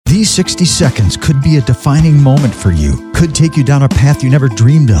These 60 seconds could be a defining moment for you, could take you down a path you never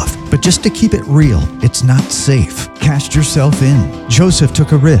dreamed of. But just to keep it real, it's not safe. Cast yourself in. Joseph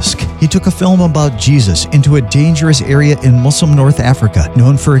took a risk. He took a film about Jesus into a dangerous area in Muslim North Africa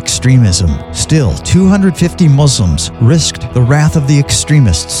known for extremism. Still, 250 Muslims risked the wrath of the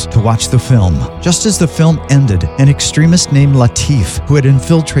extremists to watch the film. Just as the film ended, an extremist named Latif, who had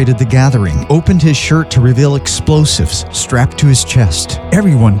infiltrated the gathering, opened his shirt to reveal explosives strapped to his chest.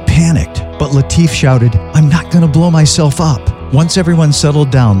 Everyone panicked, but Latif shouted, "I'm not going to blow myself up." Once everyone settled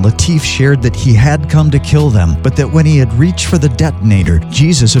down, Latif shared that he had come to kill them, but that when he had reached for the detonator,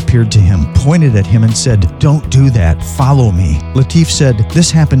 Jesus appeared to him, pointed at him and said, "Don't do that, follow me." Latif said,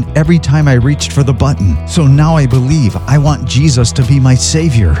 "This happened every time I reached for the button, so now I believe I want Jesus to be my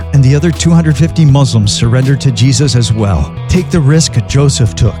savior." And the other 250 Muslims surrendered to Jesus as well. Take the risk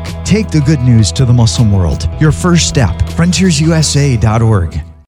Joseph took. Take the good news to the Muslim world. Your first step, frontiersusa.org.